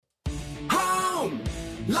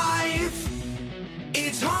Live.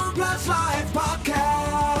 It's Home Plus Live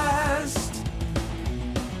podcast.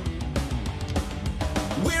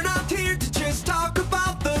 We're not here to just talk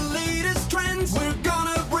about the latest trends. We're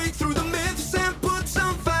gonna break through the myths and put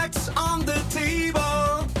some facts on the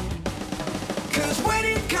table. 'Cause when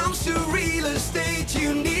it comes to real estate,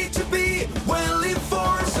 you need to be well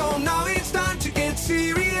informed. So now it's time to get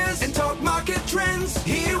serious and talk market trends.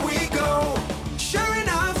 Here we go. Sure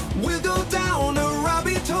enough, we'll go down a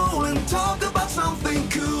rabbit hole and talk about something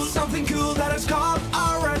cool that has caught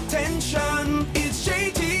our attention. It's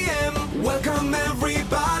JTM. Welcome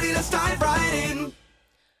everybody, let's dive right in.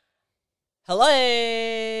 Hello,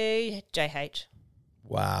 JH.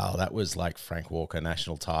 Wow, that was like Frank Walker,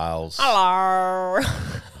 National Tiles. Hello.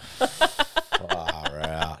 Far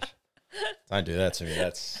out. Don't do that to me.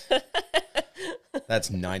 That's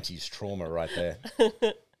 90s trauma right there.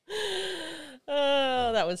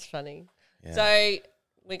 Oh, that was funny. Yeah. So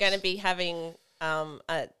we're going to be having a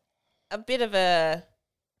bit of a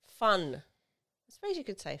fun, I suppose you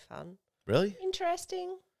could say fun, Really?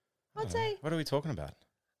 interesting, I'd say. What are we talking about?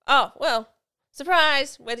 Oh, well,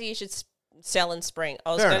 surprise, whether you should sell and spring.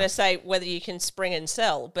 I was Fair going to enough. say whether you can spring and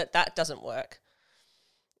sell, but that doesn't work.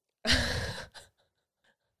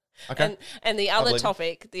 Okay. And the believe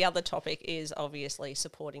other topic is obviously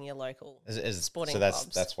supporting your local sporting so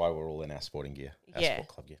clubs. that's why we're all in our sporting gear, our Yeah. sport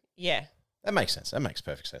club gear. Yeah, That makes sense. That makes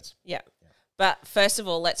perfect sense. yeah. But first of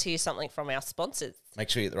all, let's hear something from our sponsors.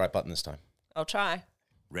 Make sure you hit the right button this time. I'll try.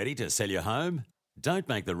 Ready to sell your home? Don't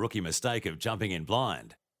make the rookie mistake of jumping in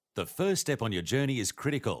blind. The first step on your journey is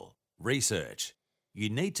critical: research.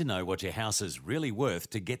 You need to know what your house is really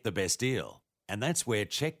worth to get the best deal. And that's where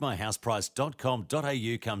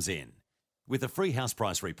checkmyhouseprice.com.au comes in. With a free house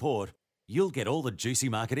price report, you'll get all the juicy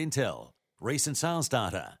market intel, recent sales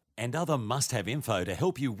data, and other must-have info to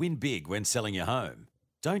help you win big when selling your home.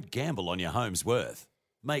 Don't gamble on your home's worth.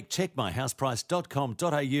 Make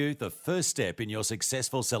checkmyhouseprice.com.au the first step in your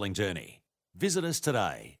successful selling journey. Visit us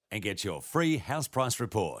today and get your free house price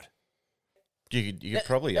report. You could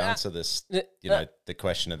probably answer this, the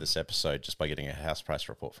question of this episode just by getting a house price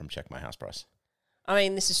report from Check My House Price. I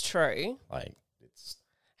mean, this is true. Like, it's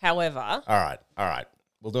However, all right.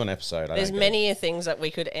 We'll do an episode. there's many things that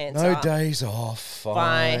we could answer No days off.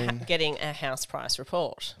 by Fine. getting a house price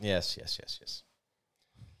report. Yes.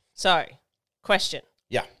 So, question.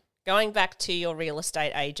 Yeah. Going back to your real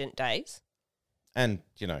estate agent days, And,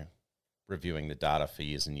 reviewing the data for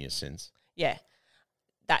years and years since. yeah,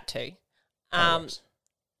 that too. How it works.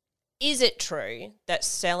 Is it true that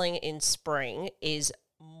selling in spring is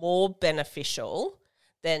more beneficial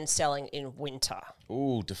than selling in winter?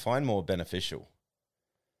 Ooh, define more beneficial.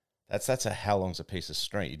 That's a how long's a piece of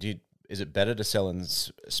string? Is it better to sell in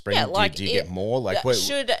spring? Yeah, like do you get more? Like, wait,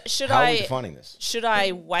 should how are I we defining this? should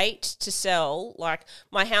I wait to sell? Like,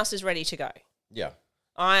 my house is ready to go. Yeah.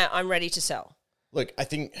 I'm ready to sell. Look, I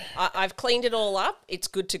think I've cleaned it all up. It's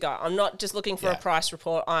good to go. I'm not just looking for a Yeah. price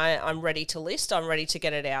report. I'm ready to list. I'm ready to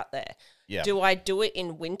get it out there. Yeah. Do I do it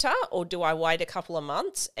in winter or do I wait a couple of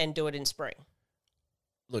months and do it in spring?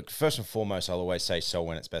 look, first and foremost, I'll always say sell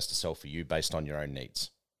when it's best to sell for you based on your own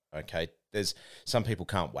needs. Okay, there's some people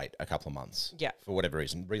can't wait a couple of months. Yeah. For whatever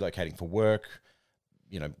reason, relocating for work.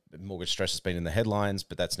 Mortgage stress has been in the headlines,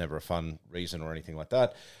 but that's never a fun reason or anything like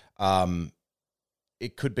that.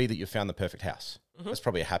 It could be that you found the perfect house. Mm-hmm. That's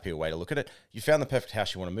probably a happier way to look at it. You found the perfect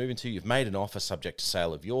house you want to move into. You've made an offer subject to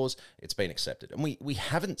sale of yours. It's been accepted. And we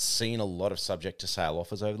haven't seen a lot of subject to sale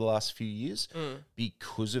offers over the last few years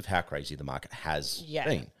because of how crazy the market has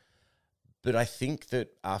been. But I think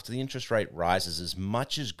that after the interest rate rises, as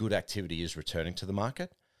much as good activity is returning to the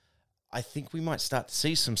market, I think we might start to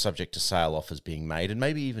see some subject to sale offers being made and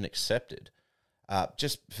maybe even accepted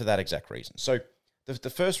just for that exact reason. So the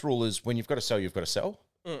first rule is when you've got to sell, you've got to sell.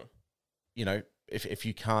 If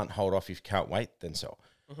you can't hold off, if you can't wait, then sell.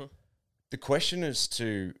 Mm-hmm. The question is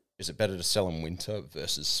it better to sell in winter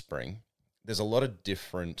versus spring? There's a lot of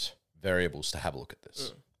different variables to have a look at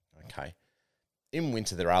this. Okay. In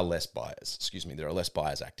winter, there are less buyers. There are less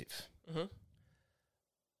buyers active. Mm-hmm.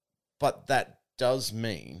 But that does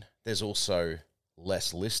mean there's also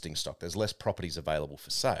less listing stock. There's less properties available for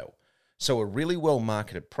sale. So a really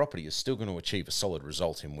well-marketed property is still going to achieve a solid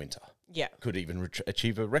result in winter. Yeah. Could even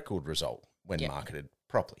achieve a record result when marketed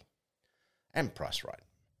properly and priced right.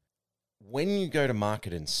 When you go to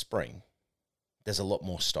market in spring, there's a lot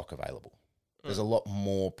more stock available. There's a lot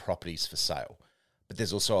more properties for sale, but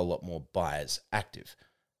there's also a lot more buyers active,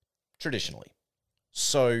 traditionally.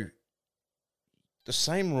 So the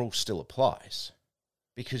same rule still applies,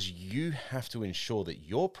 because you have to ensure that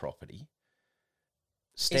your property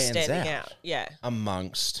stands standing out, out. Yeah.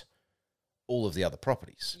 amongst all of the other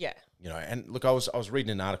properties. Yeah. You know, and look, I was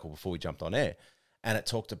reading an article before we jumped on air, and it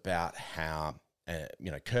talked about how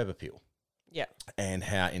curb appeal, Yeah. and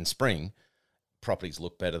how in spring properties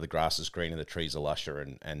look better, the grass is greener, the trees are lusher,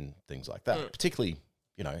 and things like that. Particularly,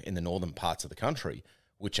 in the northern parts of the country,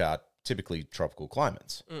 which are typically tropical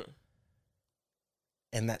climates.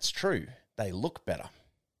 And that's true. They look better.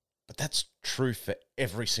 But that's true for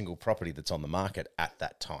every single property that's on the market at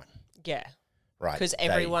that time. Yeah. Right. Because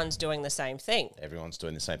everyone's doing the same thing. Everyone's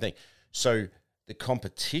doing the same thing. So the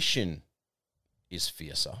competition is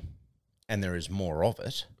fiercer and there is more of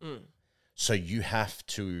it. So you have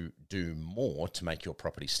to do more to make your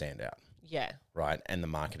property stand out, Yeah. right? And the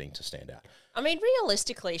marketing to stand out. I mean,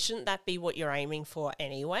 realistically, shouldn't that be what you're aiming for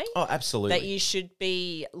anyway? Oh, absolutely. That you should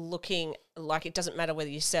be looking like it doesn't matter whether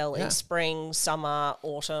you sell Yeah. in spring, summer,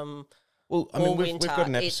 autumn, Well, I or mean, we've winter. got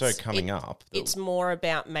an episode It's- coming up. that- It's more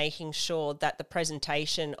about making sure that the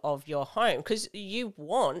presentation of your home, because you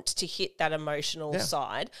want to hit that emotional Yeah,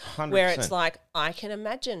 side 100%. where it's like, I can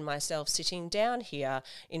imagine myself sitting down here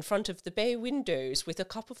in front of the bay windows with a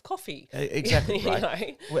cup of coffee. Exactly, You right.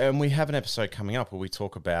 know? Well, and we have an episode coming up where we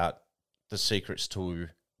talk about the secrets to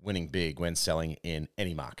winning big when selling in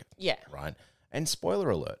any market. Yeah. Right. And spoiler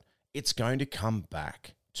alert, it's going to come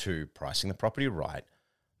back to pricing the property right,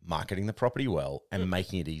 marketing the property well, and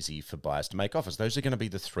making it easy for buyers to make offers. Those are going to be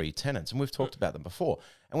the three tenets. And we've talked about them before.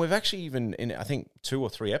 And we've actually even, in I think 2 or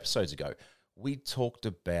 3 episodes ago, we talked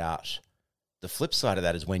about the flip side of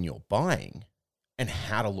that is when you're buying and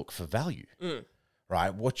how to look for value.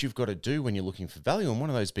 Right? What you've got to do when you're looking for value. And one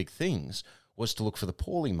of those big things was to look for the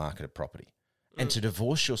poorly marketed property and to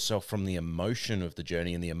divorce yourself from the emotion of the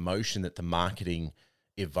journey and the emotion that the marketing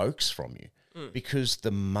evokes from you. Because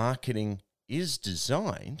the marketing is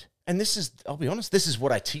designed, and this is, I'll be honest, this is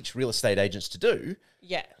what I teach real estate agents to do,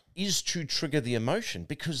 Yeah. is to trigger the emotion,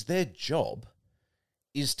 because their job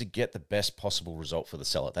is to get the best possible result for the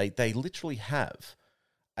seller. They literally have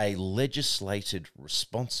a legislated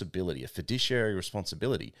responsibility, a fiduciary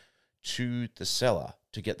responsibility to the seller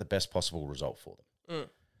to get the best possible result for them.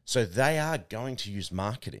 So they are going to use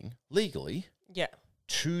marketing legally Yeah.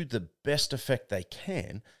 to the best effect they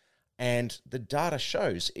can. And the data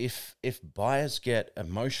shows if buyers get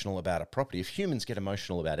emotional about a property, if humans get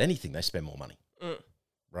emotional about anything, they spend more money,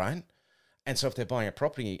 right? And so if they're buying a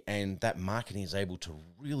property and that marketing is able to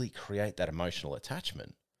really create that emotional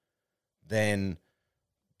attachment, then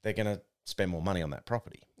they're going to spend more money on that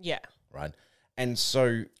property, Yeah. right? And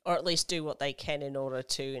so Or at least do what they can in order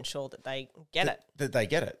to ensure that they get it. that they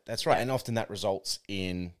get it. That's right. And often that results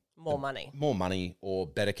in More money. more money or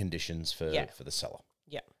better conditions for Yeah. the seller.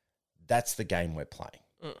 Yeah. That's the game we're playing,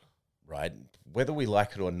 right? Whether we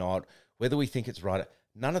like it or not, whether we think it's right,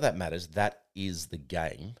 none of that matters. That is the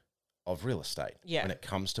game of real estate Yeah. when it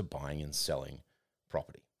comes to buying and selling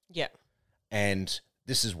property. Yeah. And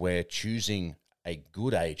this is where choosing a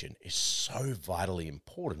good agent is so vitally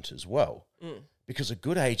important as well, because a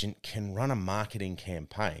good agent can run a marketing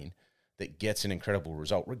campaign that gets an incredible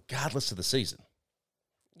result regardless of the season,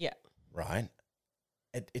 Yeah. right?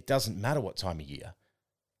 It doesn't matter what time of year.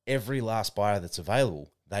 Every last buyer that's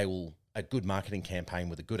available, a good marketing campaign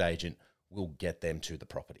with a good agent will get them to the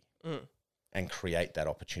property and create that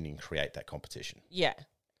opportunity and create that competition. Yeah.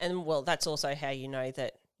 And well, that's also how you know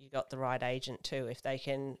that you got the right agent too. If they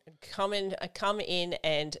can come in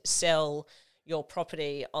and sell your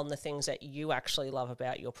property on the things that you actually love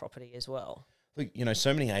about your property as well. Look,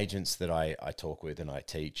 so many agents that I talk with and I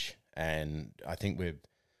teach, and I think we're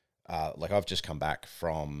I've just come back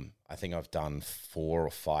from, I think I've done 4 or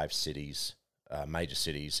 5 cities, major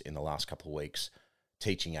cities in the last couple of weeks,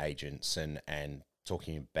 teaching agents and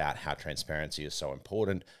talking about how transparency is so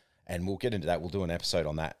important. And we'll get into that. We'll do an episode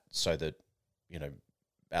on that so that,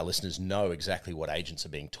 our listeners know exactly what agents are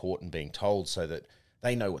being taught and being told, so that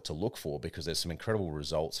they know what to look for, because there's some incredible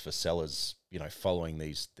results for sellers, following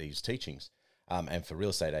these teachings, and for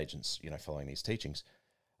real estate agents, following these teachings.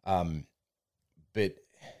 But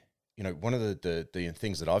one of the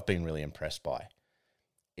things that I've been really impressed by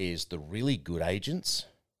is the really good agents,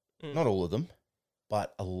 not all of them,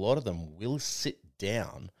 but a lot of them will sit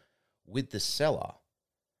down with the seller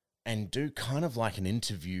and do kind of like an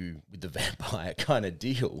interview with the vampire kind of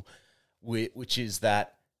deal, which is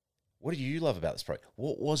that, what do you love about this property?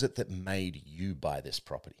 What was it that made you buy this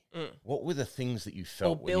property? What were the things that you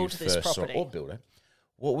felt Or when you build this first saw property. it? Or build it.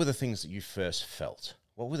 What were the things that you first felt?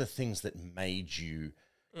 What were the things that made you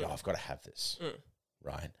go, I've got to have this,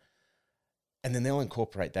 right? And then they'll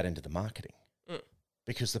incorporate that into the marketing.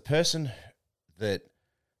 Because the person that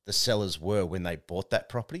the sellers were when they bought that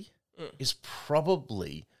property is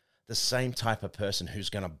probably the same type of person who's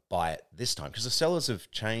going to buy it this time, because the sellers have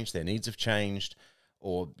changed, their needs have changed,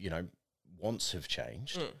 or, wants have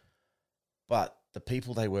changed. But the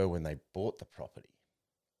people they were when they bought the property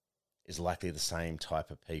is likely the same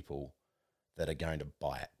type of people that are going to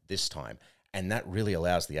buy it this time. And that really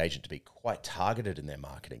allows the agent to be quite targeted in their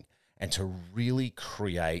marketing and to really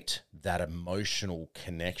create that emotional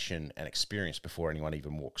connection and experience before anyone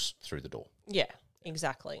even walks through the door. Yeah,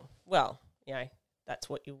 exactly. Well, that's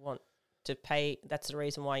what you want to pay. That's the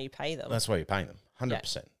reason why you pay them. That's why you're paying them.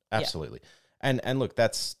 100%. Absolutely. And look,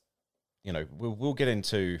 that's, we'll get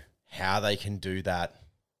into how they can do that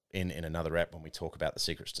in another ep when we talk about the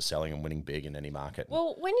secrets to selling and winning big in any market.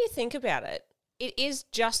 Well, when you think about it, it is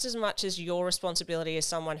just as much as your responsibility as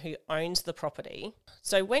someone who owns the property.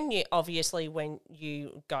 So when you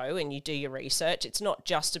go and you do your research, it's not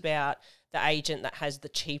just about the agent that has the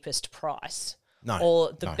cheapest price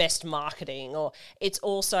or the best marketing, or it's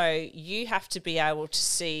also you have to be able to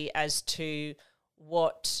see as to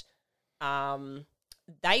what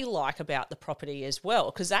they like about the property as well,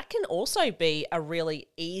 because that can also be a really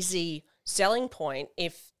easy selling point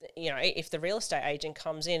if the real estate agent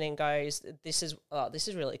comes in and goes, this is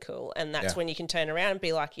really cool, and that's when you can turn around and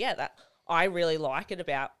be like, that I really like it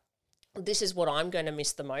about, this is what I'm going to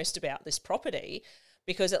miss the most about this property,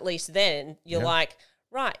 because at least then you're like,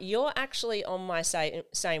 right, you're actually on my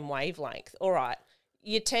same wavelength. All right.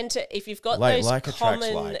 You tend to, if you've got those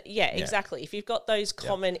common, exactly. If you've got those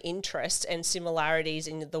common interests and similarities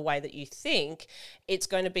in the way that you think, it's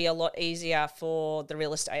going to be a lot easier for the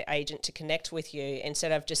real estate agent to connect with you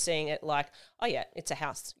instead of just seeing it like, oh yeah, it's a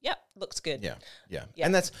house. Yep, looks good. Yeah.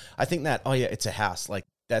 And I think that, it's a house. Like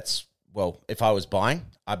if I was buying,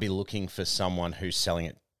 I'd be looking for someone who's selling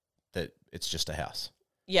it that it's just a house.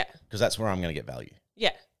 Yeah. Because that's where I'm going to get value.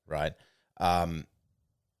 Yeah. Right.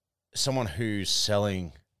 Someone who's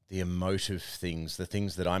selling the emotive things, the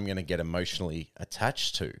things that I'm going to get emotionally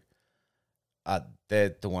attached to,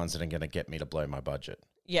 they're the ones that are going to get me to blow my budget.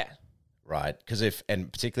 Yeah. Right. And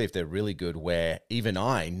particularly if they're really good, where even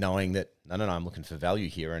I, knowing that, no, I'm looking for value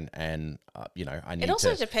here and I need it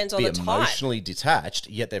also to depends be on the type. Emotionally detached,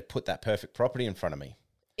 yet they've put that perfect property in front of me.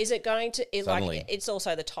 Is it going to, it's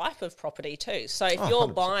also the type of property too. So if you're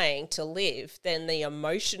 100%. Buying to live, then the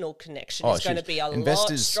emotional connection is going to be a lot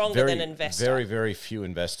stronger than investor. Very, very few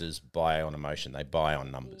investors buy on emotion. They buy on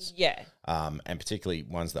numbers. Yeah. And particularly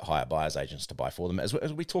ones that hire buyers agents to buy for them, as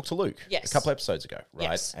we talked to Luke a couple episodes ago, right?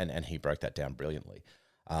 Yes. And he broke that down brilliantly.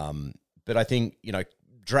 But I think,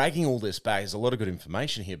 dragging all this back, there's a lot of good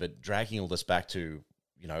information here, but dragging all this back to,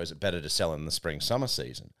 is it better to sell in the spring, summer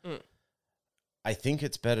season? I think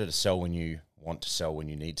it's better to sell when you want to sell, when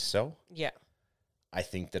you need to sell. Yeah. I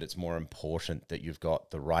think that it's more important that you've got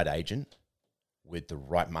the right agent with the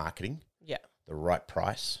right marketing, the right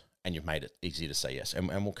price, and you've made it easy to say yes. And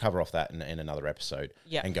we'll cover off that in another episode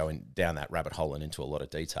and go down that rabbit hole and into a lot of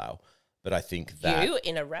detail. But I think that... You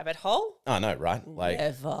in a rabbit hole? I know, right? Like,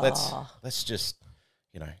 never. Let's just,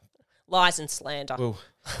 Lies and slander.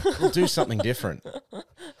 We'll do something different.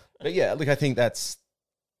 But yeah, look, I think that's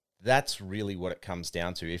really what it comes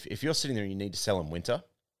down to. If you're sitting there and you need to sell in winter,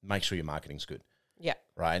 make sure your marketing's good. Yeah.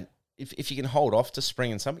 Right? If you can hold off to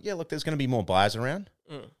spring and summer, look, there's going to be more buyers around.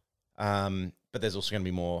 But there's also going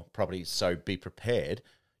to be more properties. So be prepared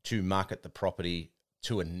to market the property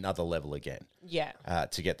to another level again. Yeah.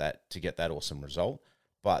 To get that awesome result.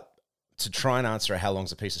 But to try and answer a how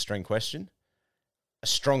long's a piece of string question, a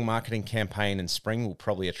strong marketing campaign in spring will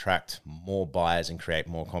probably attract more buyers and create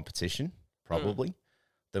more competition, probably.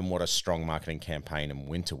 Than what a strong marketing campaign in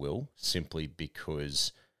winter will, simply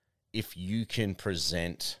because if you can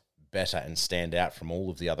present better and stand out from all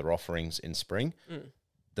of the other offerings in spring,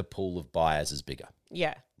 the pool of buyers is bigger.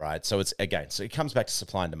 Yeah. Right? So it comes back to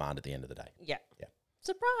supply and demand at the end of the day. Yeah.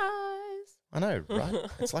 Surprise. I know, right?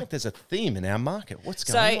 It's like there's a theme in our market. What's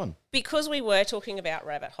going on? Because we were talking about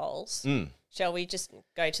rabbit holes, shall we just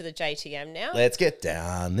go to the JTM now? Let's get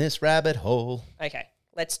down this rabbit hole. Okay,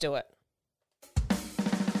 let's do it.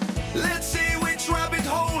 Let's see which rabbit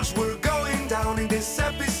holes we're going down in this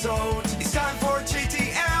episode. It's time for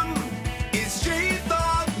JTM. It's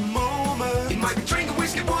J-Thought Moment. It might be drinking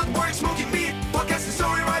whiskey, but work, smoking meat, podcasting,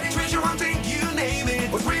 story writing, treasure hunting, you name it.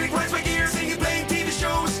 What really grinds my gears, singing, playing TV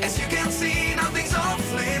shows. As you can see, nothing's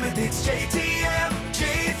off limit. It's JTM,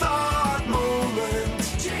 J-Thought Moment.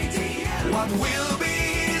 JTM. What will be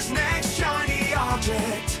his next shiny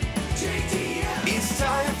object? JTM. It's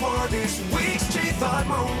time for this week's J-Thought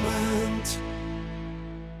Moment.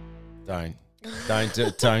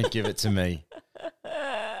 Don't give it to me.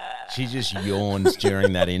 She just yawns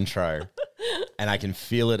during that intro. and I can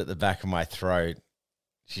feel it at the back of my throat.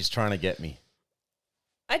 She's trying to get me.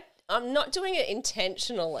 I'm not doing it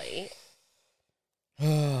intentionally.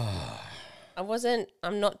 I'm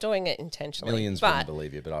not doing it intentionally. Millions wouldn't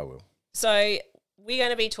believe you, but I will. So we're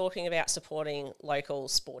going to be talking about supporting local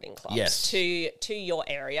sporting clubs Yes. to your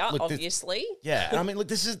area, Look, obviously. Yeah, and I mean, look,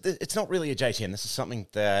 it's not really a JTM. This is something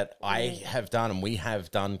that I have done and we have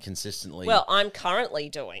done consistently. Well, I'm currently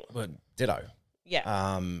doing. But ditto.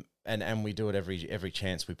 Yeah. And we do it every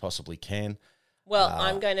chance we possibly can. Well,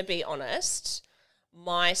 I'm going to be honest.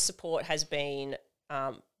 My support has been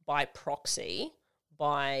by proxy,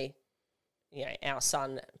 by our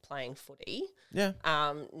son playing footy. Yeah.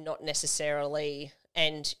 Not necessarily,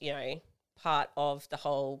 and part of the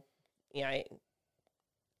whole,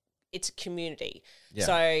 it's a community. Yeah.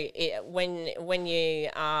 So when you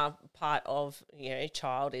are part of,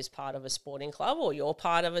 child is part of a sporting club or you're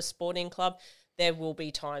part of a sporting club, there will be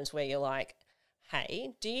times where you're like,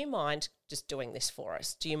 hey, do you mind just doing this for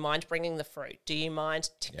us? Do you mind bringing the fruit? Do you mind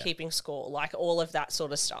keeping score? Like all of that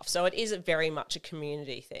sort of stuff. So it is very much a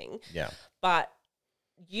community thing. Yeah. But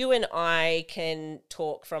you and I can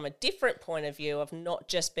talk from a different point of view of not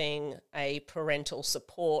just being a parental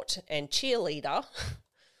support and cheerleader,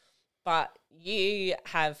 but you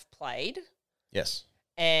have played. Yes.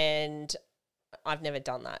 And I've never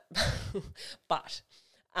done that. But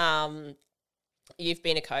you've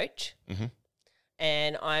been a coach. Mm-hmm.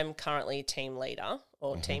 And I'm currently a team leader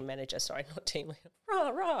or team manager. Sorry, not team leader. Rah,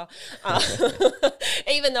 rah.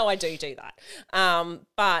 Even though I do that.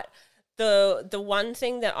 But the one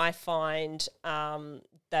thing that I find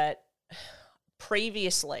that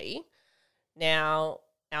previously, now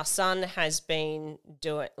our son has been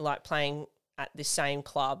playing at the same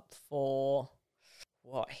club for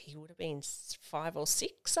he would have been 5 or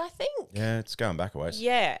 6, I think. Yeah, it's going back a ways.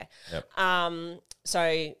 Yeah. Yep.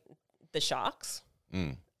 So the Sharks.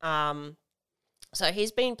 Mm. So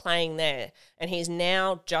he's been playing there and he's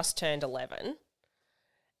now just turned 11.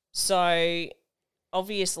 So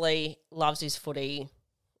obviously loves his footy,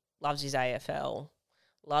 loves his AFL,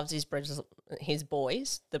 loves his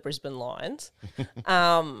boys, the Brisbane Lions.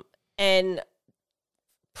 And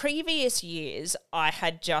previous years I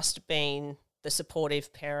had just been the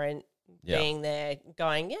supportive parent, being there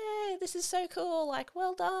going, yeah, this is so cool, like,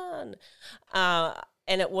 well done.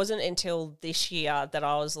 And it wasn't until this year that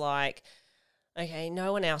I was like, okay,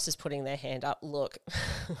 no one else is putting their hand up. Look,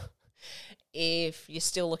 if you're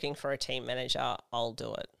still looking for a team manager, I'll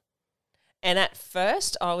do it. And at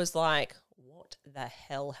first I was like, what the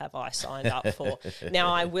hell have I signed up for?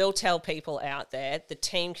 Now, I will tell people out there, the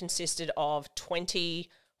team consisted of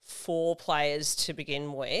 24 players to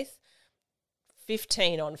begin with,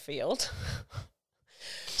 15 on field.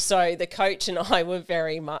 So the coach and I were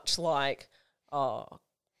very much like, oh,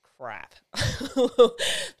 crap.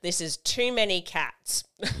 This is too many cats.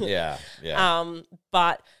 Yeah.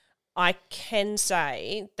 But I can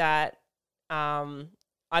say that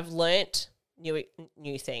I've learnt new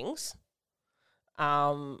things,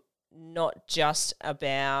 not just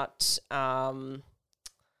about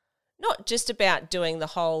doing the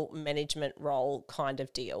whole management role kind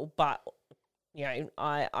of deal, but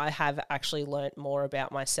I have actually learnt more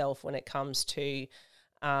about myself when it comes to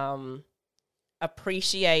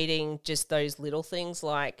appreciating just those little things,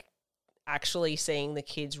 like actually seeing the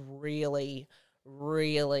kids really,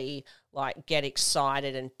 really like get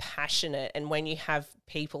excited and passionate. And when you have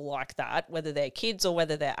people like that, whether they're kids or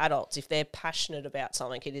whether they're adults, if they're passionate about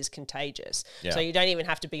something, it is contagious. Yeah. So you don't even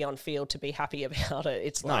have to be on field to be happy about it.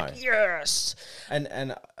 It's like, yes.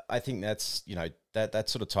 And I think that's, that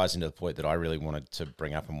sort of ties into the point that I really wanted to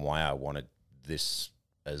bring up and why I wanted this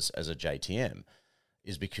as a JTM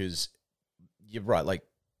is because you're right. Like,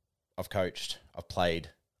 I've coached, I've played,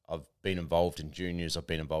 I've been involved in juniors, I've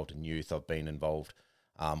been involved in youth, I've been involved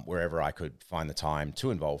wherever I could find the time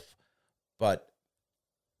to involve. But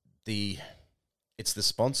it's the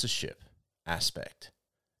sponsorship aspect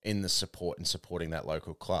in the support and supporting that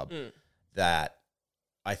local club that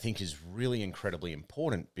I think is really incredibly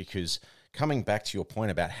important, because coming back to your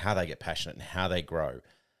point about how they get passionate and how they grow,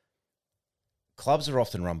 clubs are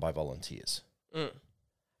often run by volunteers.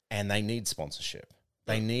 And they need sponsorship.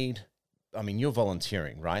 They need, you're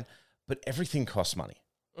volunteering, right? But everything costs money.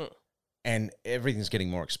 And everything's getting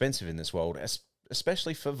more expensive in this world,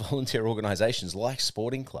 especially for volunteer organizations like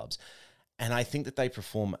sporting clubs. And I think that they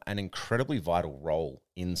perform an incredibly vital role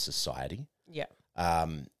in society. Yeah.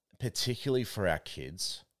 Particularly for our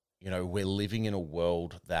kids. We're living in a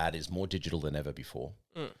world that is more digital than ever before.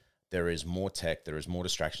 There is more tech, there is more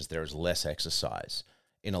distractions, there is less exercise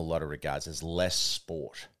in a lot of regards. There's less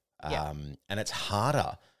sport. And it's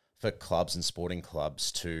harder for clubs and sporting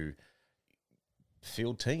clubs to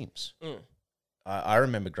field teams. I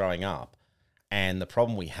remember growing up, and the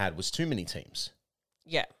problem we had was too many teams.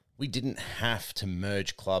 Yeah. We didn't have to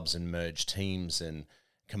merge clubs and merge teams and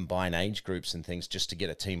combine age groups and things just to get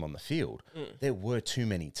a team on the field. There were too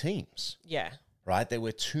many teams, Yeah. right? There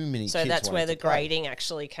were too many So kids that's where wanting the to play. grading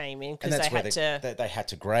actually came in And because that's they where had to. they had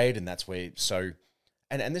to grade, and that's where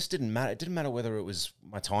and this didn't matter. It didn't matter whether it was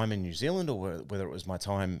my time in New Zealand or whether it was my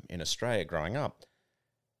time in Australia growing up.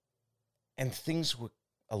 And things were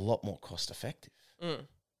a lot more cost effective.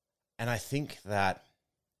 And I think that,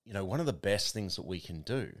 you know, one of the best things that we can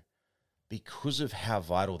do, because of how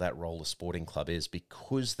vital that role of sporting club is,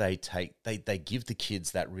 because they give the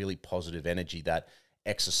kids that really positive energy, that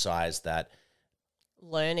exercise, that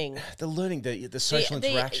Learning. the learning, the social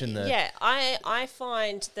interaction. I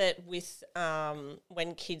find that with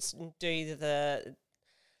when kids do the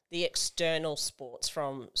external sports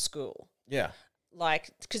from school, yeah. like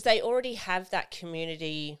because they already have that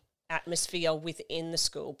community atmosphere within the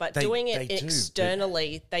school, but They doing it do, but-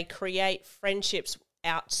 externally, they create friendships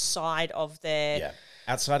outside of their. Yeah,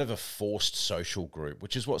 outside of a forced social group,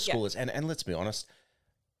 which is what school is. And let's be honest,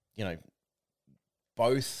 you know,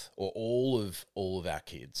 both or all of our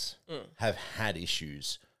kids have had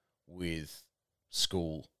issues with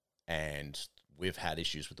school, and we've had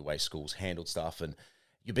issues with the way schools handled stuff. And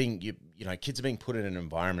kids are being put in an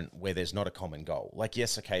environment where there's not a common goal. Like,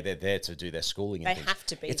 yes, okay, they're there to do their schooling. They And things. have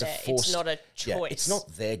to be it's there. A forced, it's not a yeah, choice. it's not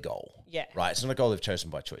their goal. Yeah. Right. It's not a goal they've chosen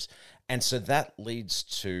by choice. And so that leads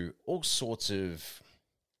to all sorts of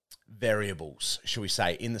variables, shall we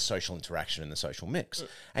say, in the social interaction and the social mix.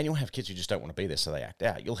 And you'll have kids who just don't want to be there, so they act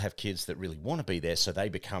out. You'll have kids that really want to be there, so they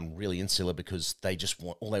become really insular because they just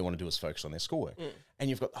all they want to do is focus on their schoolwork. And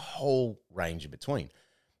you've got the whole range in between.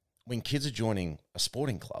 When kids are joining a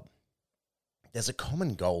sporting club, there's a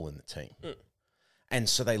common goal in the team. And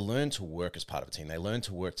so they learn to work as part of a team. They learn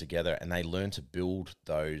to work together, and they learn to build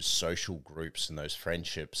those social groups and those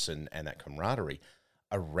friendships and that camaraderie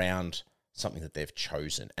around something that they've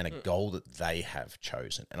chosen and a goal that they have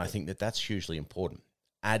chosen. And I think that that's hugely important.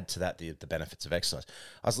 Add to that the benefits of exercise.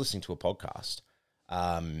 I was listening to a podcast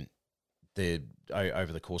over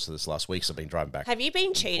the course of this last week, so I've been driving back. Have you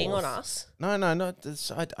been cheating on forth. us? No.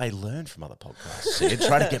 I learned from other podcasts. Sid,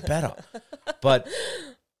 try to get better. But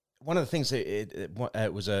one of the things, it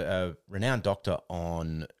was a renowned doctor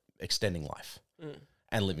on extending life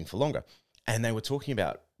and living for longer. And they were talking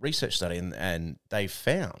about research study, and they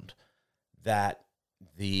found that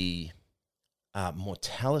the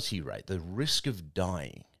mortality rate, the risk of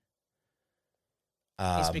dying,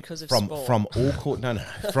 Is because of from sport. from all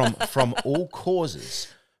from all causes,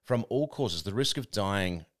 the risk of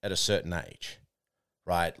dying at a certain age,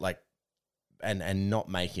 right? Like, and not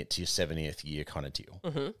making it to your 70th year kind of deal,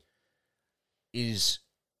 is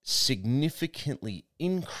significantly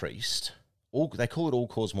increased. They call it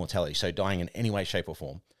all-cause mortality, so dying in any way, shape, or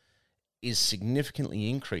form, is significantly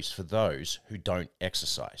increased for those who don't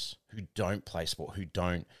exercise, who don't play sport, who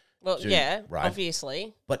don't Well, do, yeah, right?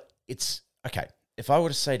 obviously. But it's, okay, if I were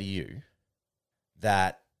to say to you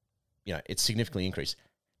that, you know, it's significantly increased,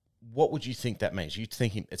 what would you think that means? You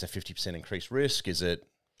thinking it's a 50% increased risk? Is it,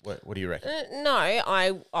 what do you reckon? No,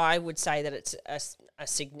 I would say that it's a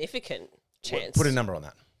significant chance. Put a number on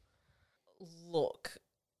that. Look,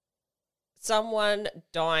 someone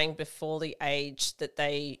dying before the age that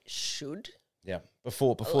they should. Yeah,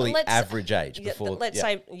 before the Let's- average age. Yeah, Before let's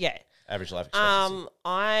say, yeah. average life expectancy.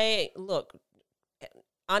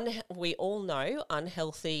 We all know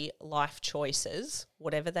unhealthy life choices,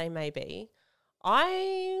 whatever they may be.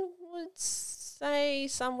 I would say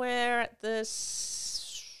somewhere at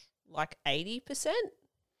like 80%.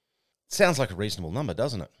 Sounds like a reasonable number,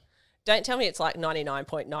 doesn't it? Don't tell me it's like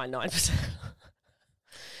 99.99%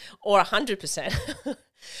 or 100%.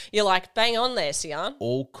 You're like, bang on there, Sian.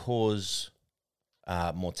 All-cause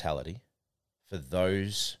mortality for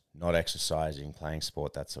those not exercising, playing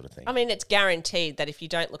sport, that sort of thing. I mean, it's guaranteed that if you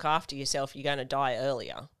don't look after yourself, you're going to die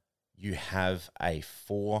earlier. You have a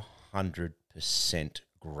 400%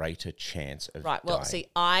 greater chance of Right. Well, dying. see,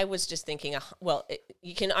 I was just thinking,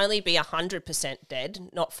 you can only be 100% dead,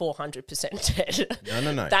 not 400% dead.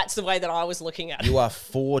 No. That's the way that I was looking at it. You are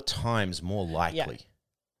 4 times more likely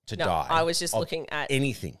to No, die. I was just of looking at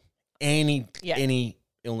anything, any Yeah.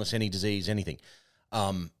 illness, any disease, anything.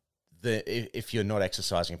 If you're not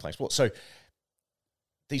exercising and playing sport. So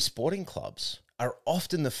these sporting clubs are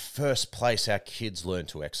often the first place our kids learn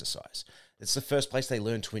to exercise. It's the first place they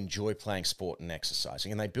learn to enjoy playing sport and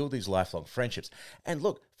exercising, and they build these lifelong friendships. And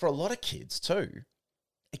look, for a lot of kids too,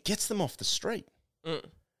 it gets them off the street,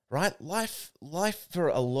 right? Life for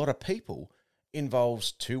a lot of people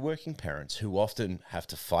involves two working parents who often have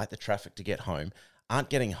to fight the traffic to get home, aren't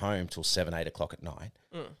getting home till 7, 8 o'clock at night.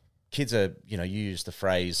 Kids are, you used the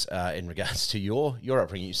phrase in regards to your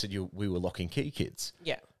upbringing. You said we were lock and key kids.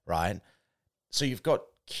 Yeah. Right? So you've got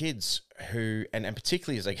kids who, and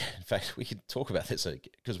particularly as in fact, we could talk about this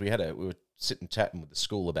because we were sitting chatting with the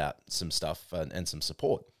school about some stuff and some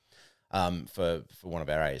support for one of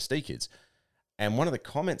our ASD kids. And one of the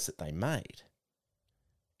comments that they made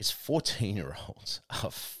is 14-year-olds are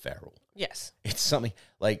feral. Yes. It's something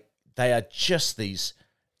like they are just these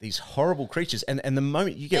horrible creatures. And the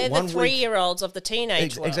moment you get They're the 3-year-olds of the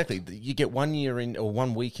teenage world. Exactly. You get 1 year in or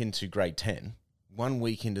 1 week into grade 10, 1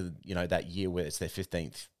 week into, that year where it's their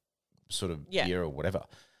 15th sort of year or whatever.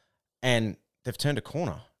 And they've turned a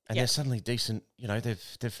corner and they're suddenly decent,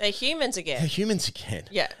 they're humans again. They're humans again.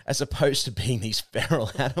 Yeah. As opposed to being these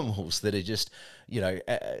feral animals that are just,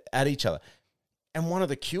 at each other. And one of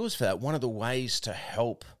the cures for that, one of the ways to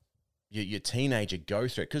help your teenager go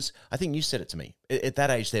through it, because I think you said it to me, at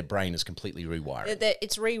that age, their brain is completely rewiring.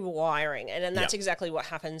 It's rewiring. And that's exactly what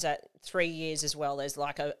happens at 3 years as well. There's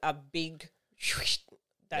like a big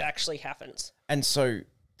that actually happens. And so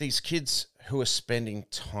these kids who are spending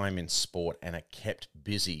time in sport and are kept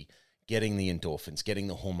busy getting the endorphins, getting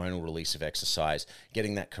the hormonal release of exercise,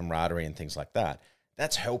 getting that camaraderie and things like that,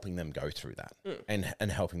 that's helping them go through that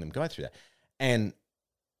and helping them go through that. And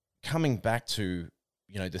coming back to,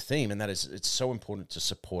 the theme, and that is it's so important to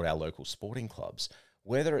support our local sporting clubs,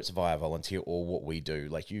 whether it's via volunteer or what we do.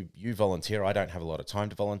 Like you volunteer, I don't have a lot of time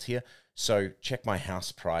to volunteer. So Check My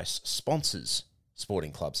House Price sponsors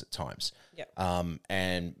sporting clubs at times. Yep.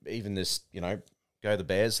 And even this, go the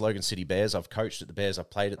Bears, Logan City Bears. I've coached at the Bears.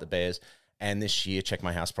 I've played at the Bears. And this year, Check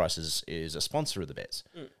My House Price is a sponsor of the Bears.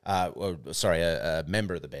 A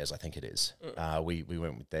member of the Bears, I think it is. We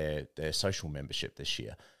went with their social membership this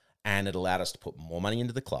year. And it allowed us to put more money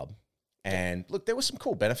into the club. And look, there were some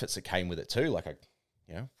cool benefits that came with it too. Like,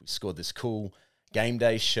 we scored this cool game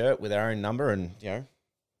day shirt with our own number and,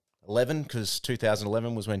 11, because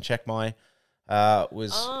 2011 was when Check My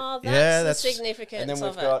was. Oh, that's the significance of it. And then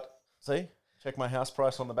we've got, see? Check My House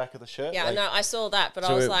Price on the back of the shirt. Yeah, no, I saw that, but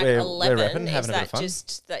so I was like, we're 11. Repping, having a bit of fun.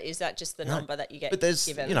 Is that just the number that you get? But there's,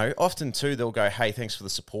 given? Often too, they'll go, "Hey, thanks for the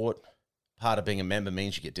support." Part of being a member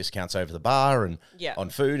means you get discounts over the bar and on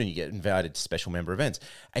food, and you get invited to special member events,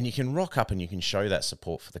 and you can rock up and you can show that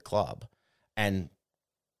support for the club, and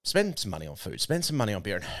spend some money on food, spend some money on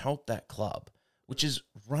beer, and help that club, which is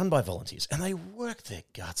run by volunteers, and they work their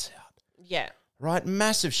guts out. Yeah. Right,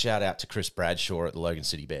 massive shout out to Chris Bradshaw at the Logan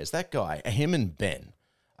City Bears. That guy, him and Ben.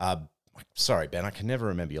 Sorry, Ben, I can never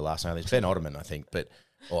remember your last name. It's Ben Otterman, I think,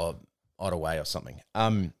 or Ottaway or something.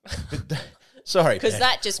 Sorry, because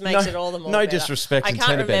that just makes it all the more. No better. disrespect. I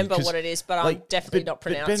can't remember what it is, but I'm definitely not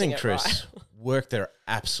pronouncing Ben and it Chris right. work their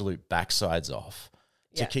absolute backsides off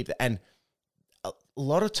to keep that, and a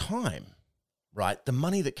lot of time, right? The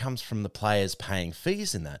money that comes from the players paying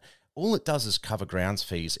fees in that. All it does is cover grounds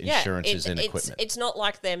fees, insurances, and equipment. It's not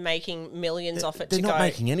like they're making millions off it. They're not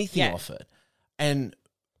making anything off it. And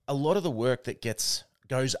a lot of the work that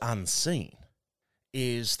goes unseen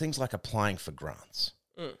is things like applying for grants,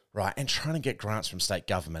 right? And trying to get grants from state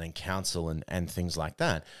government and council and things like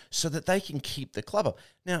that so that they can keep the club up.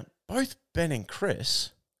 Now, both Ben and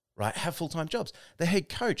Chris, right, have full-time jobs. The head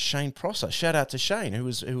coach, Shane Prosser, shout out to Shane, who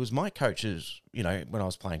was my coach when I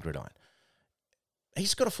was playing gridiron.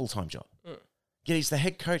 He's got a full-time job. Yeah, he's the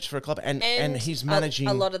head coach for a club, and he's managing.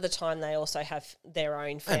 A lot of the time, they also have their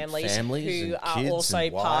own families who are kids also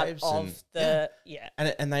and part wives of the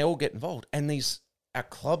and they all get involved. And our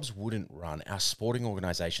clubs wouldn't run, our sporting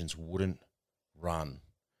organisations wouldn't run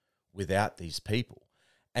without these people.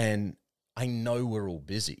 And I know we're all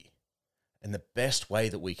busy, and the best way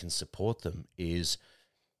that we can support them is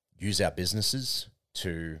use our businesses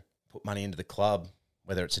to put money into the club.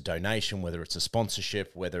 Whether it's a donation, whether it's a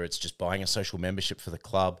sponsorship, whether it's just buying a social membership for the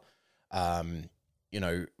club,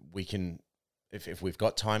 we can, if we've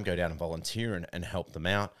got time, go down and volunteer and help them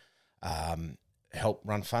out, help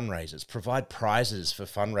run fundraisers, provide prizes for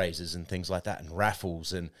fundraisers and things like that, and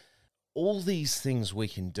raffles and all these things we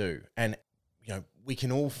can do. And, we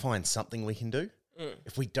can all find something we can do.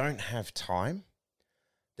 If we don't have time,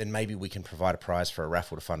 then maybe we can provide a prize for a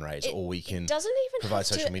raffle to fundraise, or we can provide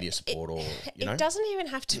social media support, It doesn't even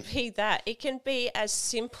have to be that. It can be as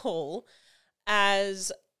simple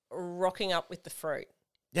as rocking up with the fruit.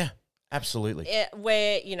 Yeah, absolutely.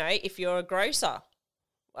 Where, if you're a grocer,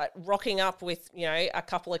 like rocking up with, a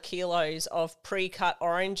couple of kilos of pre-cut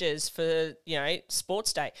oranges for,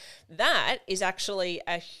 sports day, that is actually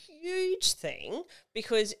a huge thing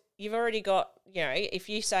because you've already got, if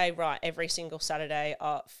you say, right, every single Saturday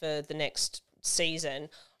for the next season,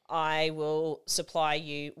 I will supply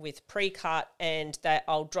you with pre-cut and that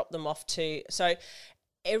I'll drop them off to. So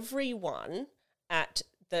everyone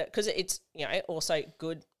because it's, also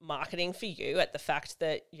good marketing for you at the fact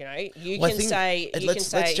that,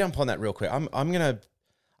 let's jump on that real quick. I'm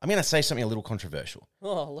gonna say something a little controversial.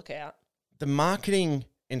 Oh, look out. The marketing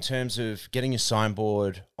in terms of getting your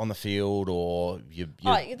signboard on the field or your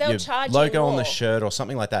logo on the shirt or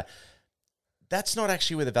something like that, that's not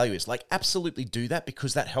actually where the value is. Like, absolutely do that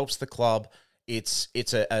because that helps the club. It's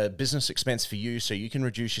a business expense for you, so you can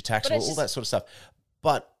reduce your tax, all that sort of stuff.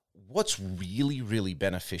 But what's really, really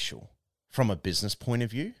beneficial from a business point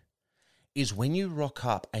of view is when you rock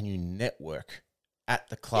up and you network at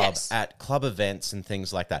the club, at club events and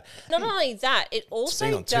things like that. Not only that, it also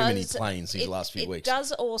been on too many planes these last few weeks. It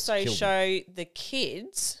does also show the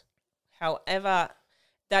kids, however,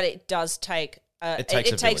 that it does take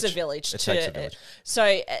it takes a village. So,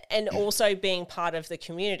 and also being part of the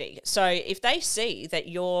community. So if they see that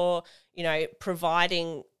you're,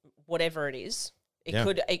 providing whatever it is,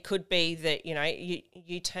 it could be that,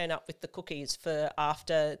 you turn up with the cookies for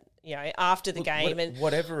after the game and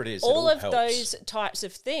whatever it is, all of helps. Those types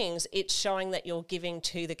of things, it's showing that you're giving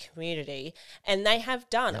to the community. And they have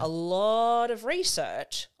done a lot of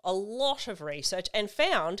research and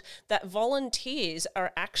found that volunteers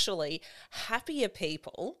are actually happier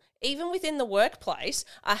people, even within the workplace,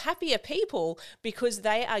 are happier people because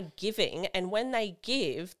they are giving, and when they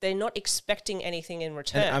give, they're not expecting anything in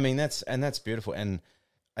return. And, that's beautiful. And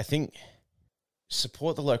I think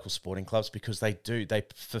support the local sporting clubs because they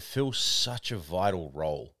fulfill such a vital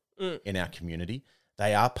role in our community.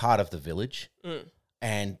 They are part of the village.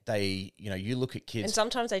 And they, you look at kids. And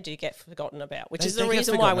sometimes they do get forgotten about, which is the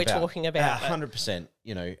reason why we're talking about 100%,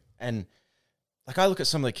 and like I look at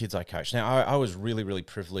some of the kids I coach. Now, I was really, really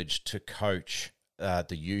privileged to coach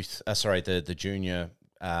the junior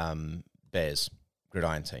Bears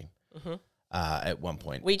gridiron team at one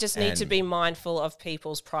point. We just need to be mindful of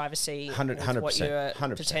people's privacy 100%, what you're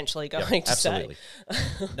potentially going to absolutely.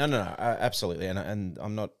 say. No, absolutely. And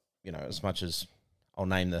I'm not, as much as I'll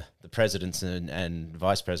name the presidents and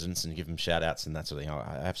vice presidents and give them shout outs and that sort of thing.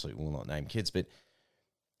 I absolutely will not name kids, but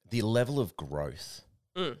the level of growth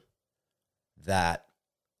that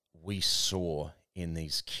we saw in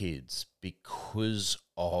these kids because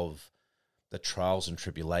of the trials and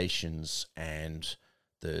tribulations and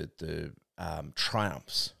the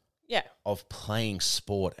triumphs of playing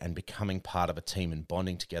sport and becoming part of a team and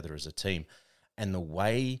bonding together as a team, and the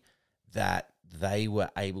way that they were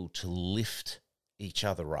able to lift each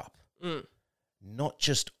other up, not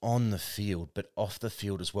just on the field, but off the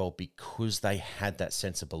field as well, because they had that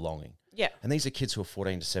sense of belonging. Yeah. And these are kids who are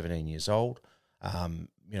 14 to 17 years old. I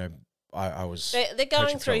was... They're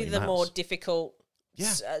going through the more difficult,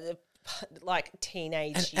 like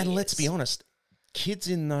teenage years. And let's be honest, kids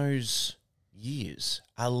in those years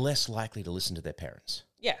are less likely to listen to their parents.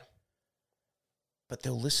 Yeah. But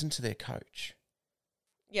they'll listen to their coach.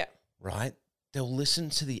 Yeah. Right? They'll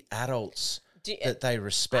listen to the adults that they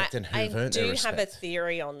respect and who've earned their respect. I do have a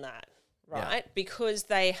theory on that, right? Yeah. Because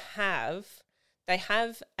they have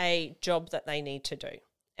a job that they need to do,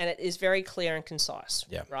 and it is very clear and concise,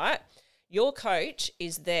 right? Your coach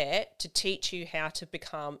is there to teach you how to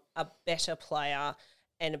become a better player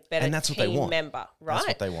and a better team member, right? That's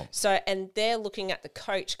what they want. So, and they're looking at the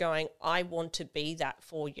coach going, I want to be that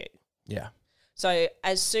for you. Yeah. So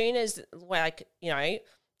as soon as,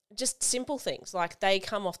 just simple things, like they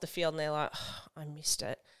come off the field and they're like, oh, I missed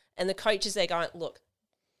it. And the coach is there going, look,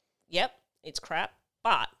 yep, it's crap,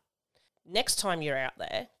 but next time you're out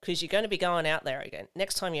there, because you're going to be going out there again,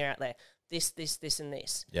 next time you're out there, this, and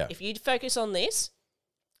this. Yeah. If you focus on this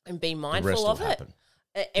and be mindful of it,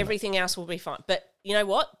 everything else will be fine. But you know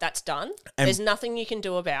what? That's done. There's nothing you can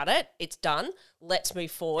do about it. It's done. Let's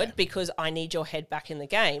move forward because I need your head back in the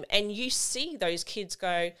game. And you see those kids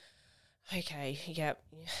go, okay, yeah,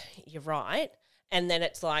 you're right. And then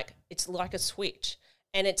it's like a switch.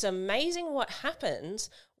 And it's amazing what happens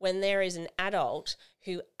when there is an adult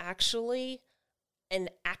who actually and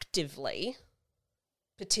actively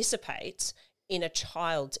participates in a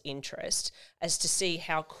child's interest as to see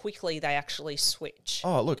how quickly they actually switch.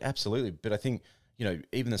 Oh, look, absolutely. But I think,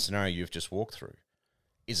 even the scenario you've just walked through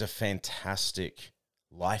is a fantastic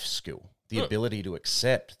life skill. The ability to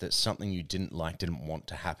accept that something you didn't want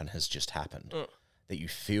to happen has just happened, that you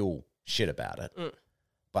feel shit about it,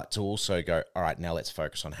 but to also go, all right, now let's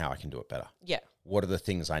focus on how I can do it better. Yeah. What are the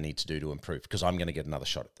things I need to do to improve? Because I'm going to get another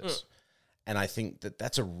shot at this. And I think that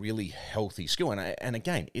that's a really healthy skill. And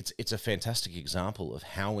again, it's a fantastic example of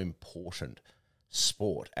how important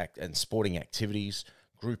sport and sporting activities,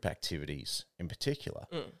 group activities in particular,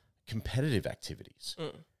 competitive activities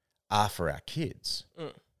are for our kids.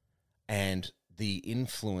 And the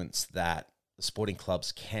influence that the sporting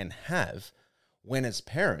clubs can have when, as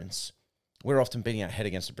parents, we're often beating our head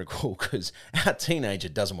against a brick wall because our teenager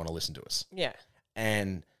doesn't want to listen to us. Yeah.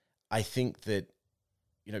 And I think that,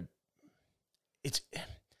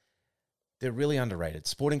 they're really underrated.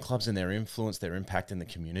 Sporting clubs and their influence, their impact in the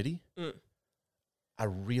community are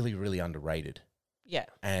really, really underrated. Yeah.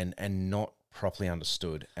 And not properly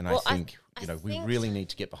understood. And Well, I think, we think- really need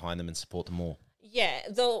to get behind them and support them more. Yeah,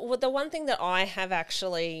 the one thing that I have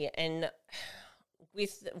actually, and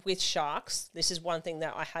with Sharks, this is one thing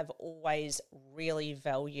that I have always really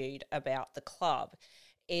valued about the club,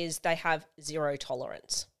 is they have zero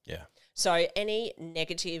tolerance. Yeah. So any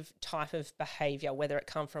negative type of behaviour, whether it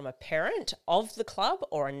come from a parent of the club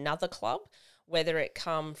or another club, whether it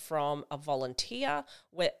come from a volunteer,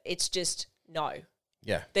 where it's just no.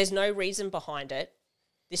 Yeah. There's no reason behind it.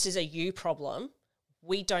 This is a you problem.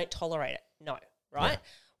 We don't tolerate it. No, right? Yeah.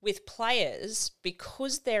 With players,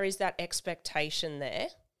 because there is that expectation there,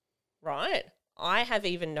 right? I have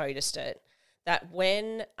even noticed it, that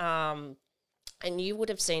when, and you would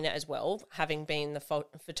have seen it as well, having been the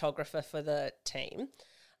photographer for the team,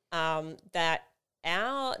 that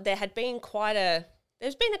there had been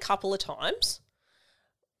there's been a couple of times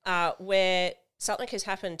where something has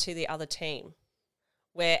happened to the other team,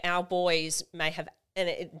 where our boys may have, and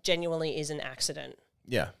it genuinely is an accident,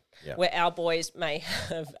 Yeah. Yeah. where our boys may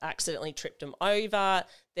have accidentally tripped them over.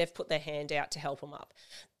 They've put their hand out to help them up.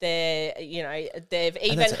 They've even And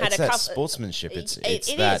had it's a that couple. sportsmanship. It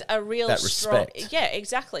It that, is a real that strong. respect. Yeah,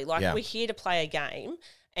 exactly. Like Yeah. we're here to play a game,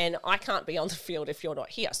 and I can't be on the field if you're not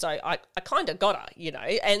here. So I kind of gotta,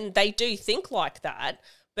 and they do think like that.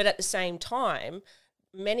 But at the same time,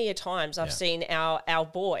 many a times I've seen our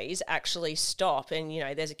boys actually stop, and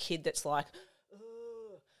there's a kid that's like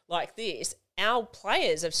this. Our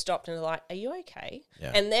players have stopped and are like, "Are you okay?"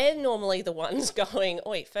 Yeah. And they're normally the ones going,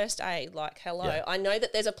 "Oi, first aid, like, hello. Yeah. I know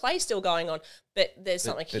that there's a play still going on, but there's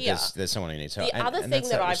something But here." there's someone who needs help. The And- other and thing that's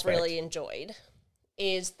that I've respect. really enjoyed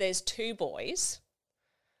is there's two boys,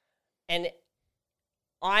 and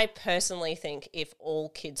I personally think if all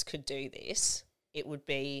kids could do this, it would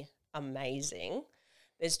be amazing.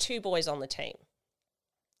 There's two boys on the team,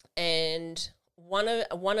 and one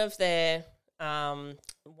of their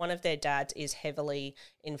dads is heavily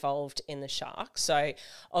involved in the Sharks. So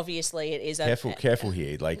obviously it is Careful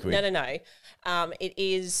here. Like no. It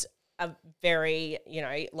is a very,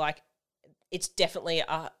 it's definitely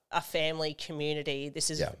a family community. This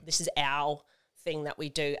is our thing that we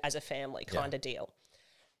do as a family kind of deal.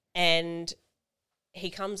 And he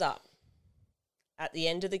comes up at the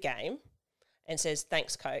end of the game and says,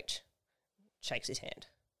 "Thanks, coach." Shakes his hand.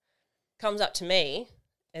 Comes up to me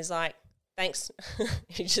and is like, "Thanks."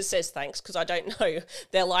 He just says thanks because I don't know.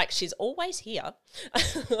 They're like, "She's always here."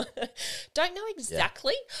 Don't know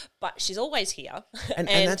exactly, but she's always here. And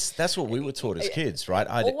that's what we were taught as kids, right?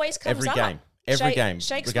 Always comes every up. game,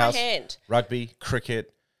 Shakes regardless, my hand. Rugby,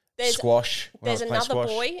 cricket, There's- squash. when I There's was playing another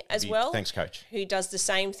squash, boy as it'd be, well. "Thanks, coach." Who does the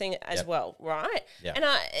same thing as Yep. well, right? Yeah.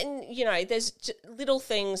 And there's little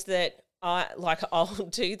things that I'll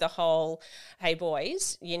do the whole, "Hey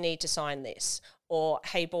boys, you need to sign this," or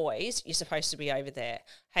 "Hey boys, you're supposed to be over there."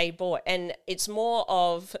 Hey boy, and it's more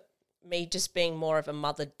of me just being more of a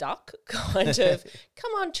mother duck kind of.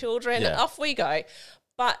 Come on, children, Yeah. off we go.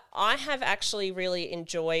 But I have actually really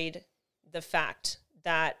enjoyed the fact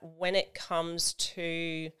that when it comes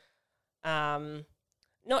to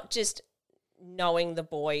not just knowing the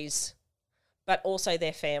boys, but also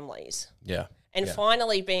their families. Yeah. And Yeah.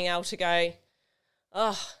 finally being able to go,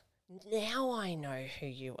 "Oh, now I know who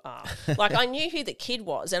you are." Like I knew who the kid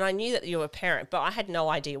was and I knew that you were a parent, but I had no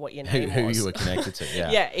idea what your name Who was. you were connected to.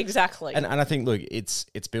 Yeah. Yeah, exactly. And I think, look, it's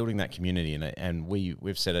building that community, and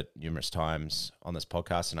we've said it numerous times on this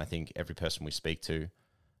podcast, and I think every person we speak to,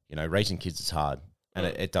 raising kids is hard, and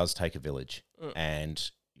it does take a village,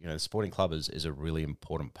 and the sporting club is a really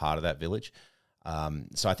important part of that village.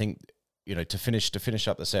 So I think to finish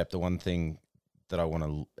up the SEP, the one thing that I want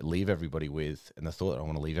to leave everybody with, and the thought that I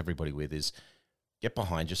want to leave everybody with, is get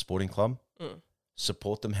behind your sporting club,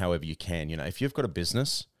 support them however you can. If you've got a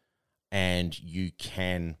business and you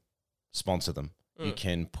can sponsor them, you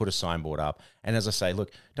can put a signboard up. And as I say,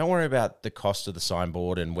 look, don't worry about the cost of the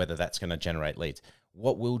signboard and whether that's going to generate leads.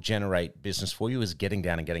 What will generate business for you is getting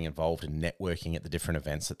down and getting involved in networking at the different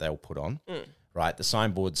events that they'll put on, right? right? The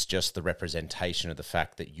signboard's just the representation of the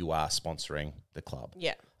fact that you are sponsoring the club.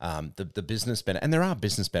 Yeah. The business benefit, and there are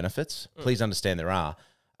business benefits. Please understand there are.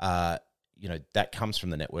 That comes from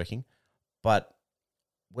the networking. But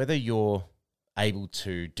whether you're able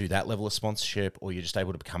to do that level of sponsorship, or you're just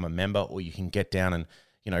able to become a member, or you can get down and,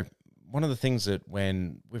 one of the things that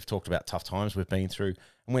when we've talked about tough times we've been through,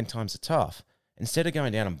 and when times are tough, instead of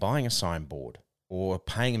going down and buying a signboard or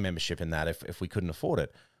paying a membership in that, if we couldn't afford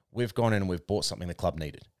it, we've gone in and we've bought something the club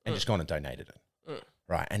needed and just gone and donated it,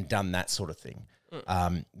 right? And done that sort of thing.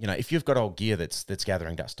 If you've got old gear that's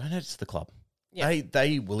gathering dust, donate it to the club. Yeah.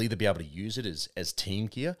 They will either be able to use it as team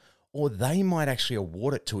gear, or they might actually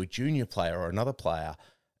award it to a junior player or another player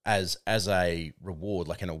as a reward,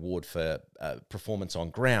 like an award for performance on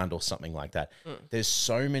ground or something like that. There's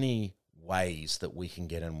so many ways that we can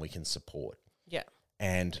get in, we can support. Yeah.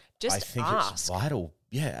 And just I think ask. it's vital.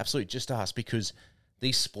 Yeah, absolutely. Just ask, because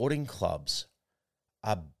these sporting clubs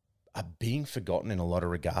are being forgotten in a lot of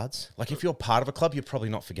regards. Like if you're part of a club, you're probably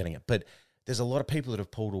not forgetting it. But there's a lot of people that have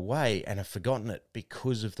pulled away and have forgotten it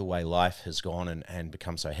because of the way life has gone and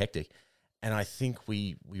become so hectic. And I think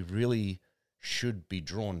we really should be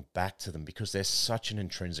drawn back to them, because they're such an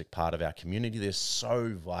intrinsic part of our community. They're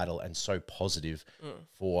so vital and so positive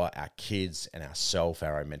for our kids and ourselves,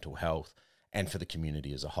 our own mental health, and for the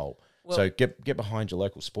community as a whole. So get behind your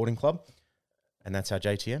local sporting club, and that's our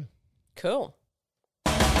JTM. Cool.